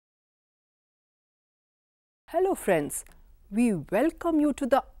Hello friends, we welcome you to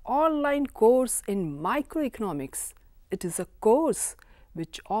the online course in microeconomics. It is a course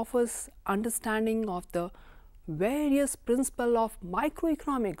which offers understanding of the various principles of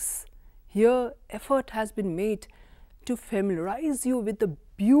microeconomics. Here effort has been made to familiarize you with the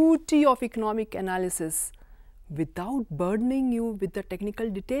beauty of economic analysis without burdening you with the technical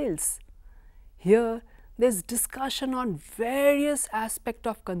details. Here there is discussion on various aspects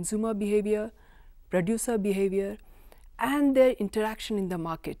of consumer behavior, producer behavior and their interaction in the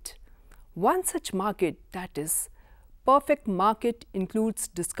market. One such market, that is perfect market, includes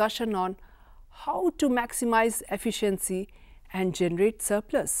discussion on how to maximize efficiency and generate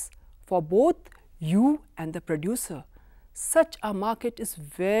surplus for both you and the producer. Such a market is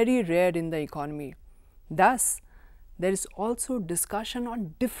very rare in the economy. Thus, there is also discussion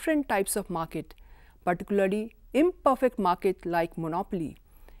on different types of market, particularly imperfect market like monopoly.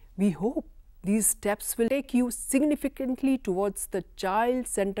 We hope these steps will take you significantly towards the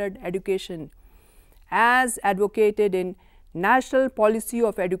child-centered education as advocated in National Policy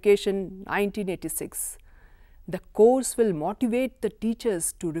of Education 1986. The course will motivate the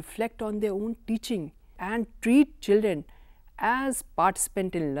teachers to reflect on their own teaching and treat children as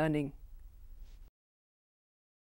participants in learning.